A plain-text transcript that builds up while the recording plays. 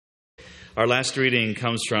Our last reading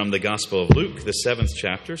comes from the Gospel of Luke, the 7th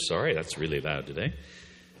chapter. Sorry, that's really loud today.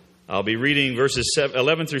 I'll be reading verses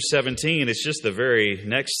 11 through 17. It's just the very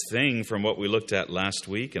next thing from what we looked at last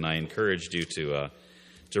week, and I encouraged you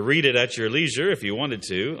to read it at your leisure if you wanted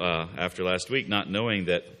to after last week, not knowing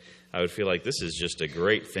that I would feel like this is just a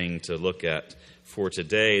great thing to look at for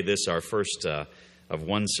today. This is our first of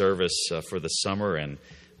one service for the summer, and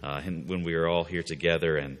when we are all here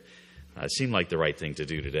together, and it seemed like the right thing to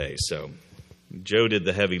do today. So Joe did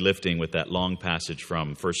the heavy lifting with that long passage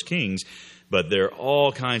from 1 Kings, but there are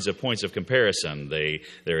all kinds of points of comparison.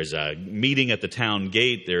 There is a meeting at the town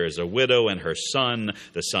gate. There is a widow and her son.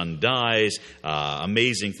 The son dies.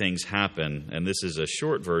 Amazing things happen. And this is a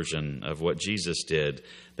short version of what Jesus did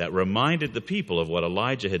that reminded the people of what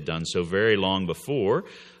Elijah had done so very long before,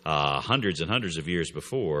 hundreds and hundreds of years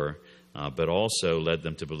before, but also led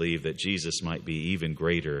them to believe that Jesus might be even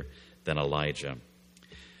greater than Elijah.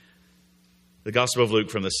 The Gospel of Luke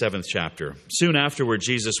from the 7th chapter. Soon afterward,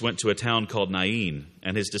 Jesus went to a town called Nain,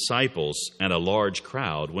 and his disciples and a large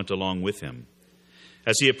crowd went along with him.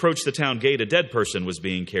 As he approached the town gate, a dead person was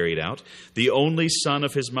being carried out, the only son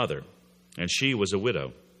of his mother, and she was a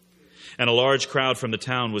widow. And a large crowd from the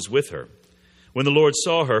town was with her. When the Lord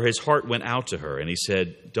saw her, his heart went out to her, and he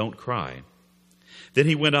said, "Don't cry." Then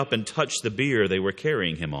he went up and touched the bier they were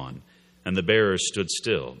carrying him on, and the bearers stood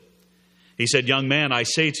still. He said, "Young man, I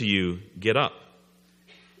say to you, get up."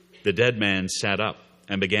 The dead man sat up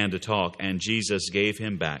and began to talk, and Jesus gave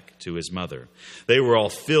him back to his mother. They were all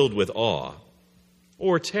filled with awe,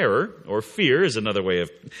 or terror, or fear is another way of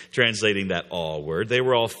translating that awe word. They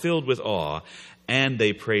were all filled with awe, and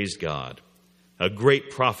they praised God. "A great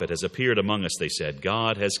prophet has appeared among us," they said.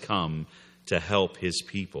 "God has come to help his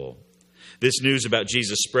people." This news about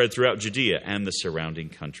Jesus spread throughout Judea and the surrounding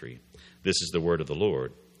country. This is the word of the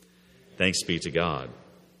Lord. Thanks be to God.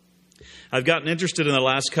 I've gotten interested in the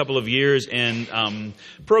last couple of years in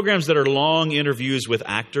programs that are long interviews with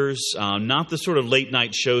actors, not the sort of late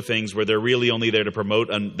night show things where they're really only there to promote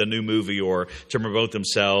the new movie or to promote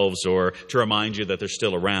themselves or to remind you that they're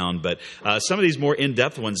still around. But some of these more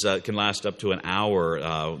in-depth ones can last up to an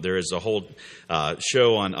hour. There is a whole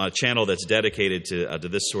show on a channel that's dedicated to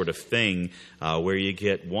this sort of thing where you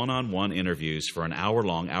get one-on-one interviews for an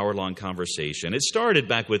hour-long conversation. It started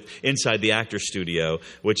back with Inside the Actors Studio,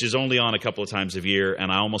 which is only on a couple of times a year,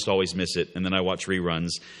 and I almost always miss it, and then I watch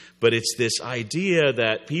reruns. But it's this idea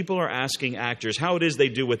that people are asking actors how it is they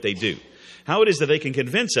do what they do, how it is that they can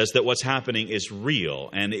convince us that what's happening is real.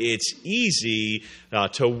 And it's easy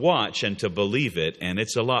to watch and to believe it, and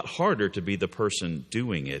it's a lot harder to be the person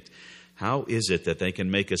doing it. How is it that they can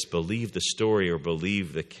make us believe the story or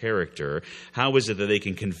believe the character? How is it that they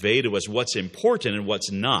can convey to us what's important and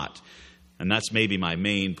what's not? And that's maybe my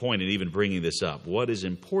main point in even bringing this up. What is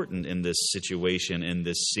important in this situation, in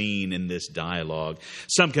this scene, in this dialogue?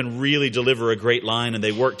 Some can really deliver a great line, and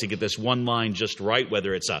they work to get this one line just right,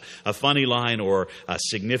 whether it's a funny line or a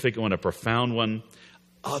significant one, a profound one.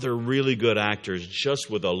 Other really good actors, just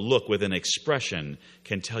with a look, with an expression,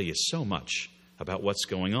 can tell you so much about what's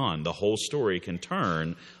going on. The whole story can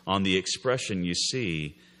turn on the expression you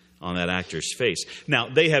see on that actor's face. Now,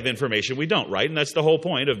 they have information we don't, right? And that's the whole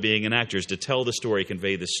point of being an actor, is to tell the story,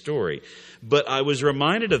 convey the story. But I was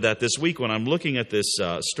reminded of that this week when I'm looking at this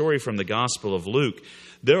story from the Gospel of Luke.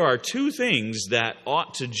 There are two things that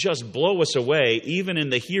ought to just blow us away, even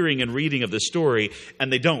in the hearing and reading of the story,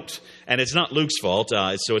 and they don't. And it's not Luke's fault,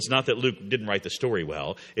 so it's not that Luke didn't write the story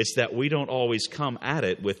well. It's that we don't always come at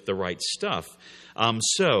it with the right stuff.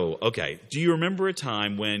 Do you remember a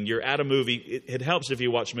time when you're at a movie? It helps if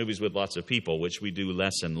you watch movies with lots of people, which we do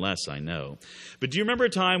less and less, I know. But do you remember a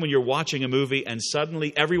time when you're watching a movie and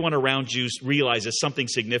suddenly everyone around you realizes something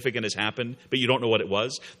significant has happened, but you don't know what it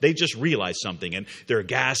was? They just realize something, and there are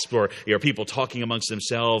gasps, or people talking amongst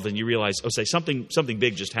themselves, and you realize, something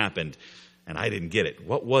big just happened, and I didn't get it.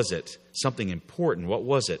 What was it? Something important. What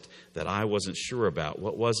was it that I wasn't sure about?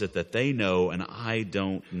 What was it that they know and I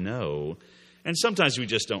don't know? And sometimes we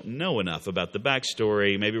just don't know enough about the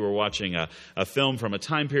backstory. Maybe we're watching a film from a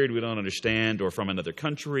time period we don't understand, or from another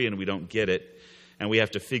country, and we don't get it, and we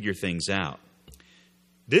have to figure things out.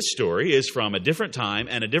 This story is from a different time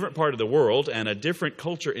and a different part of the world and a different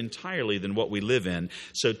culture entirely than what we live in.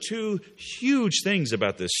 So two huge things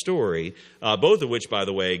about this story, both of which, by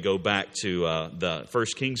the way, go back to the 1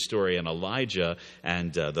 Kings story and Elijah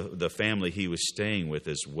and the family he was staying with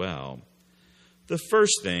as well. The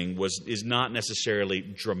first thing is not necessarily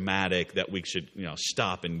dramatic that we should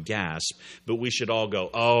stop and gasp, but we should all go,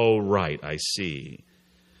 "Oh, right, I see."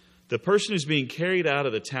 The person who's being carried out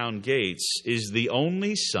of the town gates is the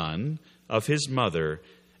only son of his mother,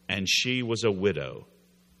 and she was a widow.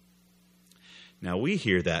 Now, we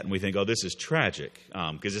hear that and we think, oh, this is tragic,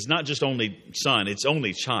 because it's not just only son, it's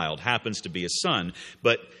only child, happens to be a son.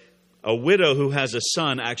 But a widow who has a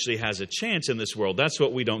son actually has a chance in this world. That's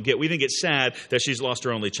what we don't get. We think it's sad that she's lost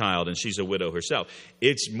her only child and she's a widow herself.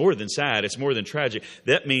 It's more than sad. It's more than tragic.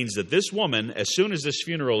 That means that this woman, as soon as this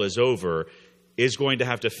funeral is over, is going to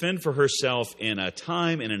have to fend for herself in a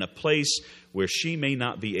time and in a place where she may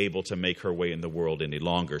not be able to make her way in the world any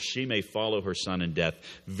longer. She may follow her son in death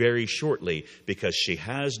very shortly because she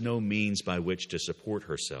has no means by which to support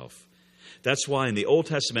herself. That's why in the Old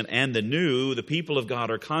Testament and the New, the people of God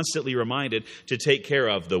are constantly reminded to take care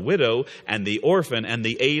of the widow and the orphan and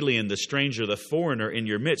the alien, the stranger, the foreigner in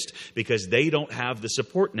your midst, because they don't have the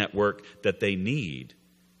support network that they need.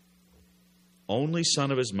 Only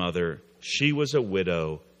son of his mother, she was a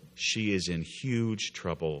widow. She is in huge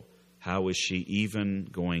trouble. How is she even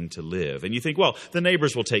going to live? And you think, well, the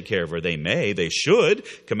neighbors will take care of her. They may, they should.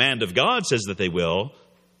 Command of God says that they will.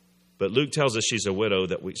 But Luke tells us she's a widow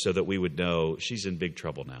so that we would know she's in big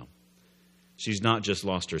trouble now. She's not just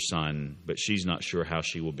lost her son, but she's not sure how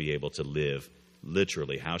she will be able to live,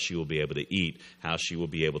 literally, how she will be able to eat, how she will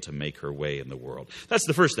be able to make her way in the world. That's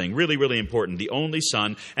the first thing, really, really important. The only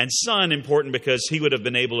son, and son important because he would have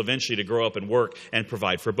been able eventually to grow up and work and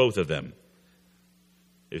provide for both of them.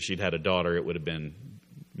 If she'd had a daughter, it would have been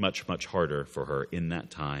much, much harder for her in that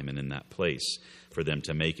time and in that place for them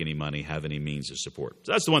to make any money, have any means of support.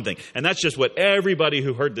 So that's the one thing. And that's just what everybody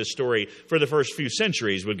who heard this story for the first few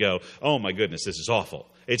centuries would go, oh my goodness, this is awful.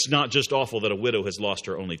 It's not just awful that a widow has lost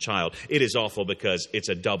her only child. It is awful because it's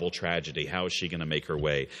a double tragedy. How is she going to make her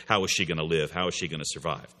way? How is she going to live? How is she going to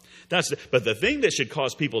survive? But the thing that should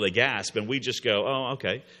cause people to gasp, and we just go, oh,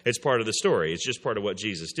 okay, it's part of the story. It's just part of what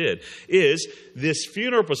Jesus did, is this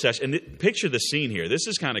funeral procession. And picture the scene here. This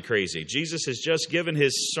is kind of crazy. Jesus has just given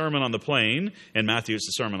his Sermon on the Plain. In Matthew, it's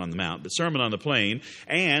the Sermon on the Mount, but Sermon on the Plain.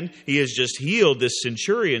 And he has just healed this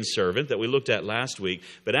centurion servant that we looked at last week.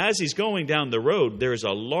 But as he's going down the road, there's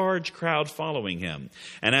a large crowd following him.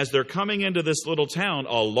 And as they're coming into this little town,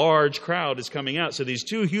 a large crowd is coming out. So these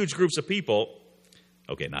two huge groups of people,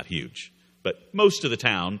 okay, not huge, but most of the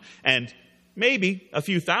town, and maybe a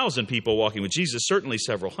few thousand people walking with Jesus, certainly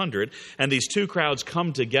several hundred. And these two crowds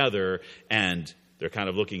come together and they're kind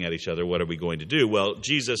of looking at each other. What are we going to do? Well,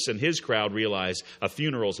 Jesus and his crowd realize a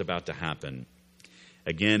funeral is about to happen.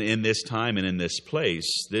 Again, in this time and in this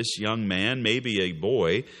place, this young man, maybe a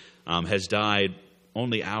boy, has died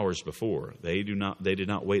only hours before. They did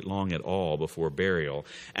not wait long at all before burial.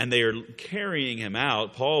 And they are carrying him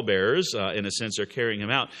out. Pallbearers, in a sense, are carrying him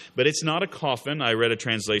out. But it's not a coffin. I read a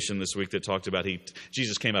translation this week that talked about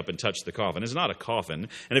Jesus came up and touched the coffin. It's not a coffin.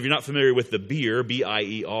 And if you're not familiar with the bier,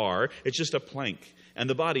 B-I-E-R, it's just a plank. And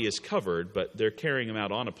the body is covered, but they're carrying him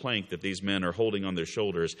out on a plank that these men are holding on their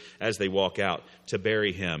shoulders as they walk out to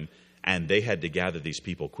bury him. And they had to gather these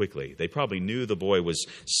people quickly. They probably knew the boy was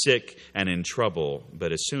sick and in trouble,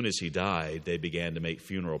 but as soon as he died, they began to make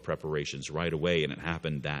funeral preparations right away, and it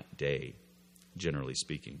happened that day, generally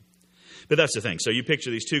speaking. But that's the thing. So you picture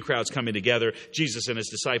these two crowds coming together, Jesus and his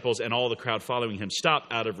disciples, and all the crowd following him stop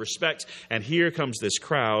out of respect. And here comes this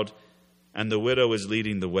crowd, and the widow is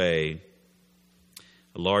leading the way.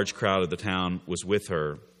 A large crowd of the town was with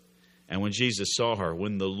her. And when Jesus saw her,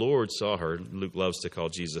 when the Lord saw her, Luke loves to call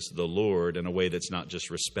Jesus the Lord in a way that's not just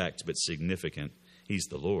respect, but significant. He's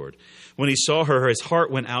the Lord. When he saw her, his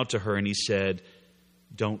heart went out to her and he said,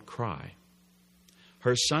 "Don't cry."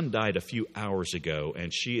 Her son died a few hours ago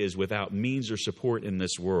and she is without means or support in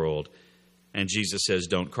this world. And Jesus says,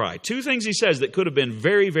 "Don't cry." Two things he says that could have been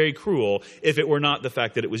very, very cruel if it were not the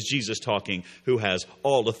fact that it was Jesus talking, who has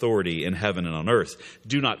all authority in heaven and on earth.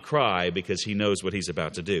 Do not cry, because he knows what he's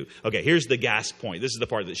about to do. Okay, here's the gasp point. This is the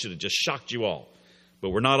part that should have just shocked you all. But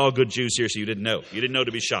we're not all good Jews here, so you didn't know. You didn't know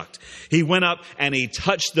to be shocked. He went up and he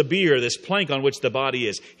touched the bier, this plank on which the body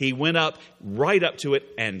is. He went up, right up to it,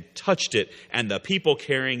 and touched it. And the people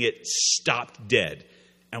carrying it stopped dead.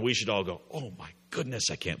 And we should all go, "Oh my goodness,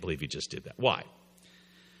 I can't believe he just did that." Why?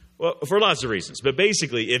 Well, for lots of reasons. But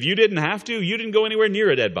basically, if you didn't have to, you didn't go anywhere near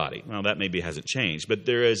a dead body. Well, that maybe hasn't changed. But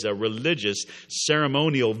there is a religious,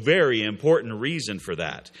 ceremonial, very important reason for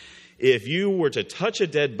that. If you were to touch a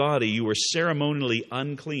dead body, you were ceremonially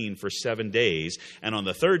unclean for 7 days. And on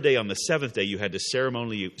the third day, on the seventh day, you had to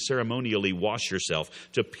ceremonially wash yourself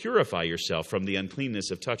to purify yourself from the uncleanness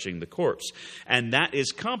of touching the corpse. And that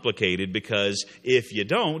is complicated because if you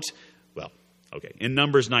don't, okay, in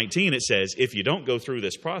Numbers 19, it says, if you don't go through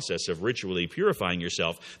this process of ritually purifying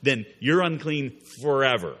yourself, then you're unclean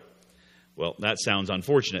forever. Well, that sounds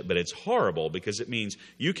unfortunate, but it's horrible because it means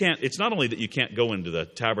it's not only that you can't go into the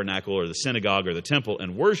tabernacle or the synagogue or the temple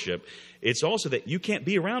and worship, it's also that you can't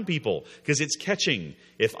be around people because it's catching.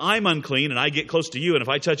 If I'm unclean and I get close to you, and if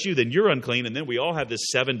I touch you, then you're unclean, and then we all have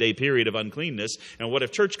this 7-day period of uncleanness. And what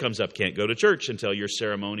if church comes up? Can't go to church until you're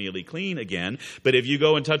ceremonially clean again. But if you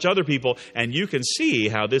go and touch other people, and you can see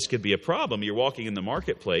how this could be a problem. You're walking in the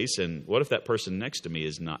marketplace, and what if that person next to me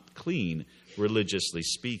is not clean, religiously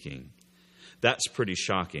speaking? That's pretty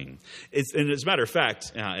shocking. And as a matter of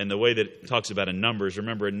fact, in the way that it talks about in Numbers,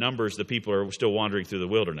 remember in Numbers, the people are still wandering through the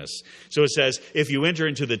wilderness. So it says, if you enter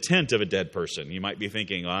into the tent of a dead person, you might be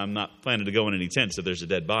thinking, I'm not planning to go in any tents if there's a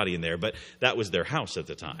dead body in there. But that was their house at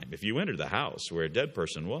the time. If you entered the house where a dead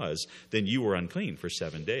person was, then you were unclean for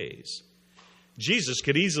 7 days. Jesus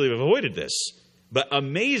could easily have avoided this. But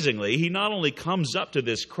amazingly, he not only comes up to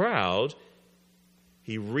this crowd,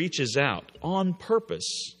 he reaches out on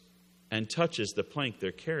purpose and touches the plank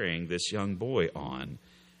they're carrying this young boy on.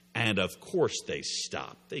 And of course they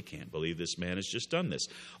stop. They can't believe this man has just done this.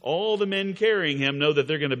 All the men carrying him know that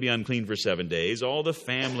they're going to be unclean for 7 days. All the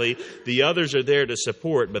family, the others are there to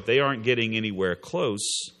support, but they aren't getting anywhere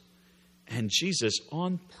close. And Jesus,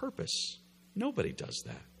 on purpose, nobody does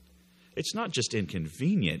that. It's not just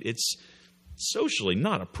inconvenient. It's socially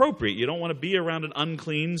not appropriate. You don't want to be around an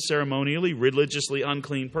unclean, ceremonially, religiously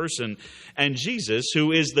unclean person. And Jesus,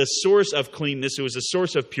 who is the source of cleanness, who is the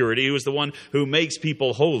source of purity, who is the one who makes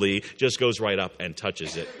people holy, just goes right up and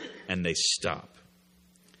touches it, and they stop.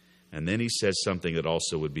 And then he says something that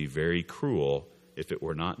also would be very cruel if it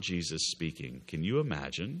were not Jesus speaking. Can you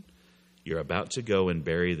imagine? You're about to go and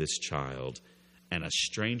bury this child, and a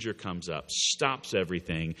stranger comes up, stops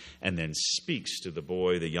everything, and then speaks to the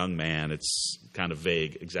boy, the young man. It's kind of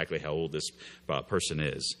vague exactly how old this person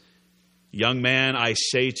is. Young man, I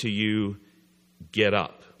say to you, get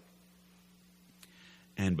up.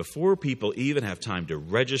 And before people even have time to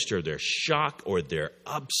register their shock or their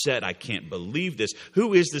upset, I can't believe this.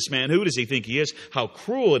 Who is this man? Who does he think he is? How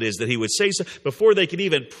cruel it is that he would say so. Before they could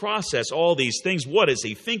even process all these things, what is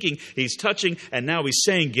he thinking? He's touching, and now he's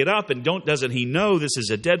saying, get up, and doesn't he know this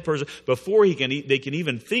is a dead person? Before they can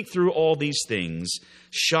even think through all these things,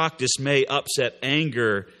 shock, dismay, upset,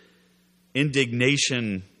 anger,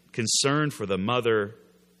 indignation, concern for the mother,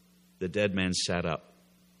 the dead man sat up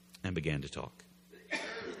and began to talk.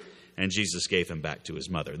 And Jesus gave him back to his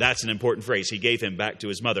mother. That's an important phrase. He gave him back to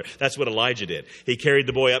his mother. That's what Elijah did. He carried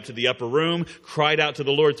the boy up to the upper room, cried out to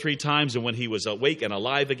the Lord 3 times, and when he was awake and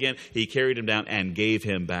alive again, he carried him down and gave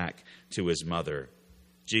him back to his mother.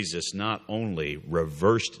 Jesus not only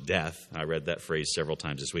reversed death, I read that phrase several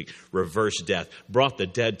times this week, reversed death, brought the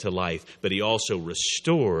dead to life, but he also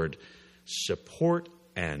restored support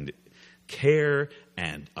and care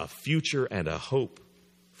and a future and a hope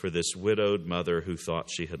for this widowed mother who thought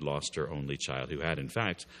she had lost her only child, who had in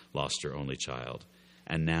fact lost her only child,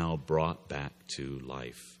 and now brought back to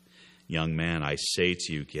life. Young man, I say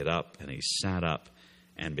to you, get up. And he sat up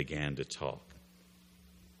and began to talk.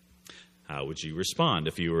 How would you respond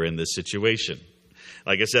if you were in this situation?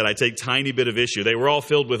 Like I said, I take tiny bit of issue. They were all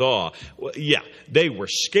filled with awe. Well, yeah, they were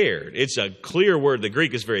scared. It's a clear word. The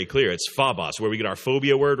Greek is very clear. It's phobos, where we get our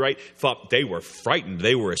phobia word, right? They were frightened.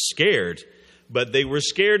 They were scared. But they were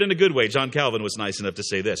scared in a good way. John Calvin was nice enough to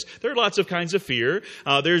say this. There are lots of kinds of fear.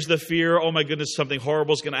 There's the fear, oh my goodness, something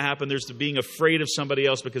horrible is going to happen. There's the being afraid of somebody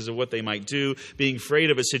else because of what they might do. Being afraid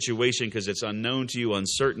of a situation because it's unknown to you,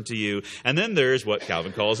 uncertain to you. And then there's what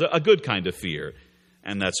Calvin calls a good kind of fear.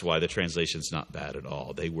 And that's why the translation's not bad at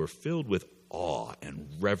all. They were filled with awe and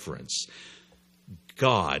reverence.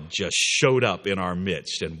 God just showed up in our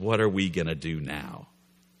midst. And what are we going to do now?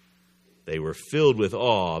 They were filled with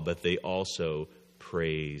awe, but they also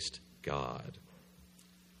praised God.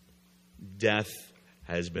 Death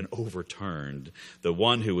has been overturned. The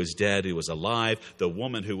one who was dead, who was alive, the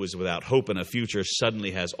woman who was without hope in a future,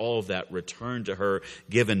 suddenly has all of that returned to her,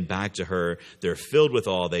 given back to her. They're filled with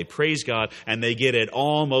awe. They praise God, and they get it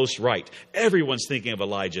almost right. Everyone's thinking of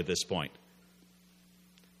Elijah at this point.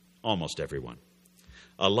 Almost everyone.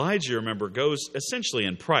 Elijah, remember, goes essentially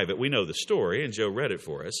in private. We know the story, and Joe read it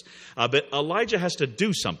for us. But Elijah has to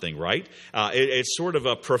do something, right? It's sort of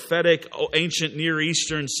a prophetic, ancient Near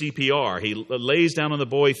Eastern CPR. He lays down on the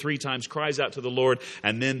boy 3 times, cries out to the Lord,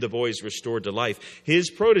 and then the boy is restored to life.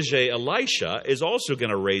 His protege, Elisha, is also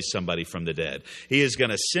going to raise somebody from the dead. He is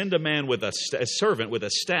going to send a man with a servant with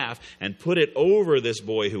a staff and put it over this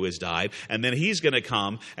boy who has died. And then he's going to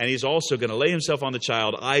come, and he's also going to lay himself on the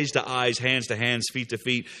child, eyes to eyes, hands to hands, feet to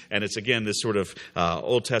feet. And it's, again, this sort of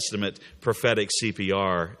Old Testament prophetic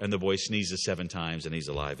CPR. And the boy sneezes 7 times and he's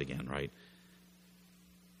alive again, right?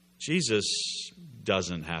 Jesus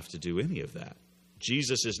doesn't have to do any of that.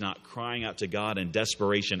 Jesus is not crying out to God in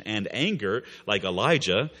desperation and anger like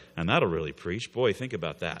Elijah, and that'll really preach. Boy, think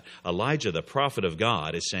about that. Elijah, the prophet of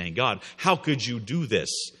God, is saying, God, how could you do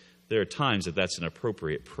this? There are times that that's an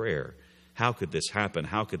appropriate prayer. How could this happen?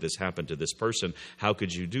 How could this happen to this person? How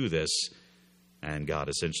could you do this? And God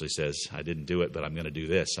essentially says, I didn't do it, but I'm going to do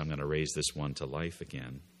this. I'm going to raise this one to life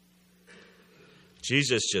again.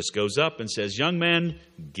 Jesus just goes up and says, young man,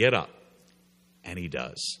 get up. And he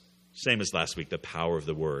does. Same as last week, the power of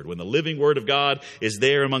the word. When the living word of God is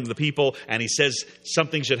there among the people and he says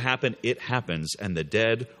something should happen, it happens. And the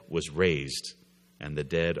dead was raised. And the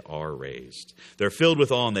dead are raised. They're filled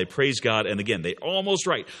with awe and they praise God. And again, they're almost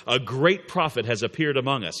right. A great prophet has appeared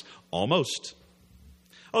among us. Almost.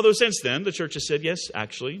 Although since then, the church has said, yes,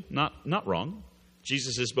 actually, not wrong.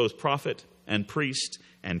 Jesus is both prophet and priest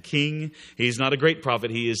and king. He's not a great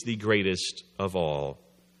prophet. He is the greatest of all.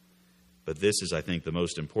 But this is, I think, the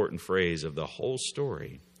most important phrase of the whole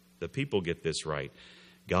story. The people get this right.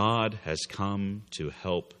 God has come to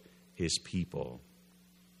help his people.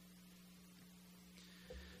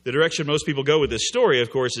 The direction most people go with this story,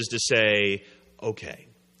 of course, is to say, okay,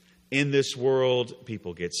 in this world,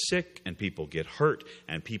 people get sick and people get hurt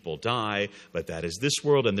and people die, but that is this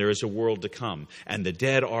world and there is a world to come. And the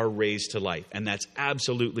dead are raised to life. And that's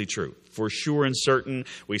absolutely true. For sure and certain,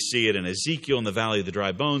 we see it in Ezekiel in the Valley of the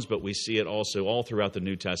Dry Bones, but we see it also all throughout the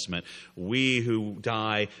New Testament. We who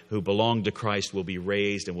die, who belong to Christ, will be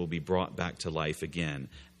raised and will be brought back to life again.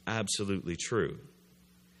 Absolutely true.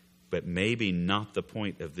 But maybe not the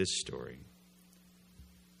point of this story.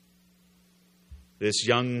 This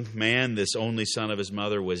young man, this only son of his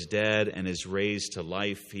mother, was dead and is raised to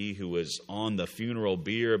life. He who was on the funeral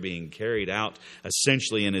bier being carried out,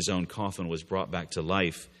 essentially in his own coffin, was brought back to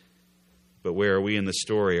life. But where are we in the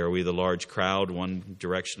story? Are we the large crowd, one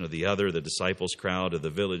direction or the other, the disciples' crowd or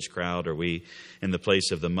the village crowd? Are we in the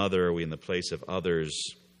place of the mother? Are we in the place of others?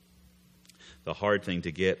 The hard thing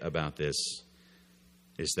to get about this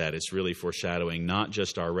is that it's really foreshadowing not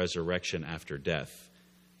just our resurrection after death,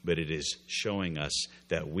 but it is showing us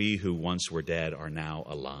that we who once were dead are now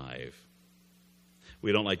alive.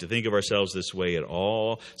 We don't like to think of ourselves this way at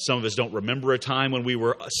all. Some of us don't remember a time when we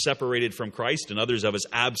were separated from Christ, and others of us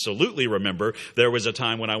absolutely remember there was a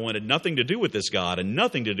time when I wanted nothing to do with this God and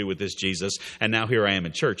nothing to do with this Jesus, and now here I am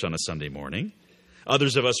in church on a Sunday morning.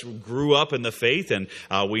 Others of us grew up in the faith, and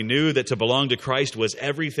we knew that to belong to Christ was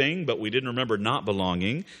everything, but we didn't remember not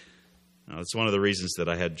belonging. That's one of the reasons that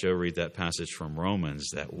I had Joe read that passage from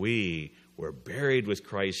Romans, that we were buried with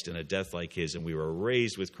Christ in a death like his, and we were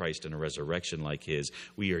raised with Christ in a resurrection like his.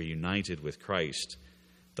 We are united with Christ.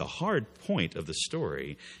 The hard point of the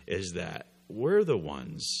story is that we're the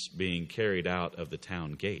ones being carried out of the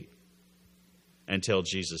town gate until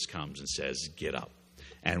Jesus comes and says, get up.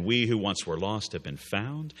 And we who once were lost have been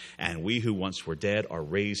found, and we who once were dead are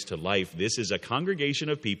raised to life. This is a congregation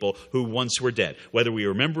of people who once were dead. Whether we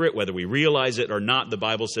remember it, whether we realize it or not, the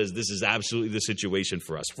Bible says this is absolutely the situation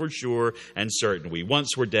for us, for sure and certain. We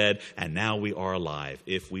once were dead, and now we are alive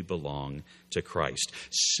if we belong to Christ.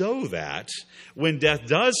 So that when death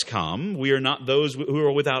does come, we are not those who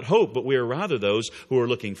are without hope, but we are rather those who are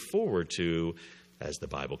looking forward to, as the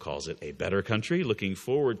Bible calls it, a better country, looking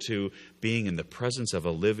forward to being in the presence of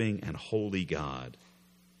a living and holy God.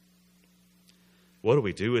 What do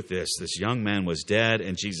we do with this? This young man was dead,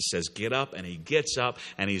 and Jesus says, get up, and he gets up,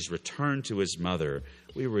 and he's returned to his mother.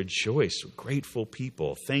 We rejoice, grateful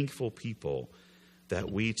people, thankful people,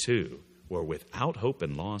 that we too were without hope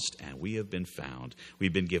and lost, and we have been found.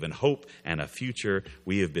 We've been given hope and a future.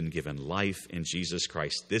 We have been given life in Jesus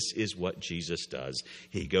Christ. This is what Jesus does.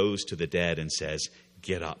 He goes to the dead and says,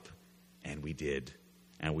 get up. And we did.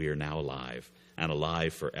 And we are now alive, and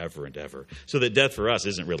alive forever and ever. So that death for us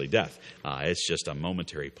isn't really death. It's just a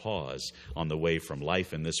momentary pause on the way from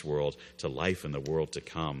life in this world to life in the world to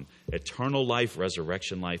come. Eternal life,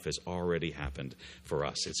 resurrection life has already happened for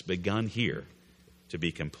us. It's begun here to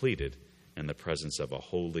be completed in the presence of a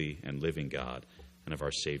holy and living God and of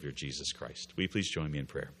our Savior, Jesus Christ. Will you please join me in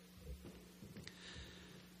prayer?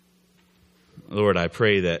 Lord, I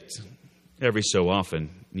pray that every so often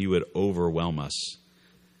you would overwhelm us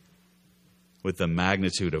with the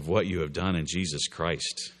magnitude of what you have done in Jesus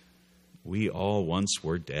Christ. We all once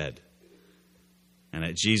were dead. And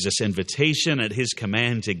at Jesus' invitation, at his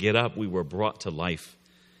command to get up, we were brought to life.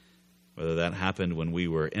 Whether that happened when we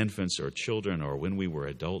were infants or children or when we were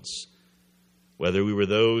adults, whether we were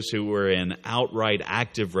those who were in outright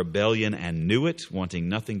active rebellion and knew it, wanting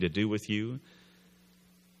nothing to do with you,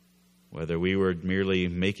 whether we were merely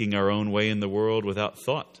making our own way in the world without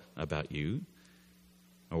thought about you,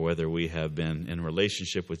 or whether we have been in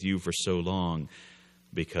relationship with you for so long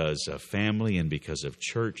because of family and because of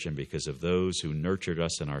church and because of those who nurtured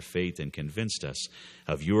us in our faith and convinced us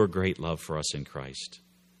of your great love for us in Christ.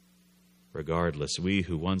 Regardless, we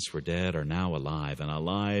who once were dead are now alive, and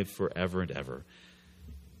alive forever and ever.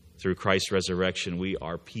 Through Christ's resurrection, we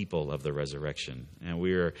are people of the resurrection, and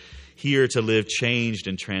we are here to live changed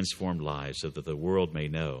and transformed lives so that the world may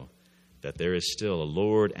know that there is still a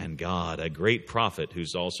Lord and God, a great prophet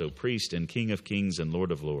who's also priest and King of kings and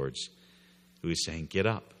Lord of lords, who is saying, get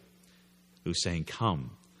up, who's saying,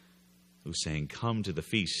 come, who's saying, come to the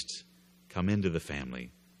feast, come into the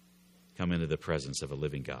family, come into the presence of a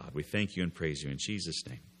living God. We thank you and praise you in Jesus'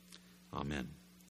 name. Amen.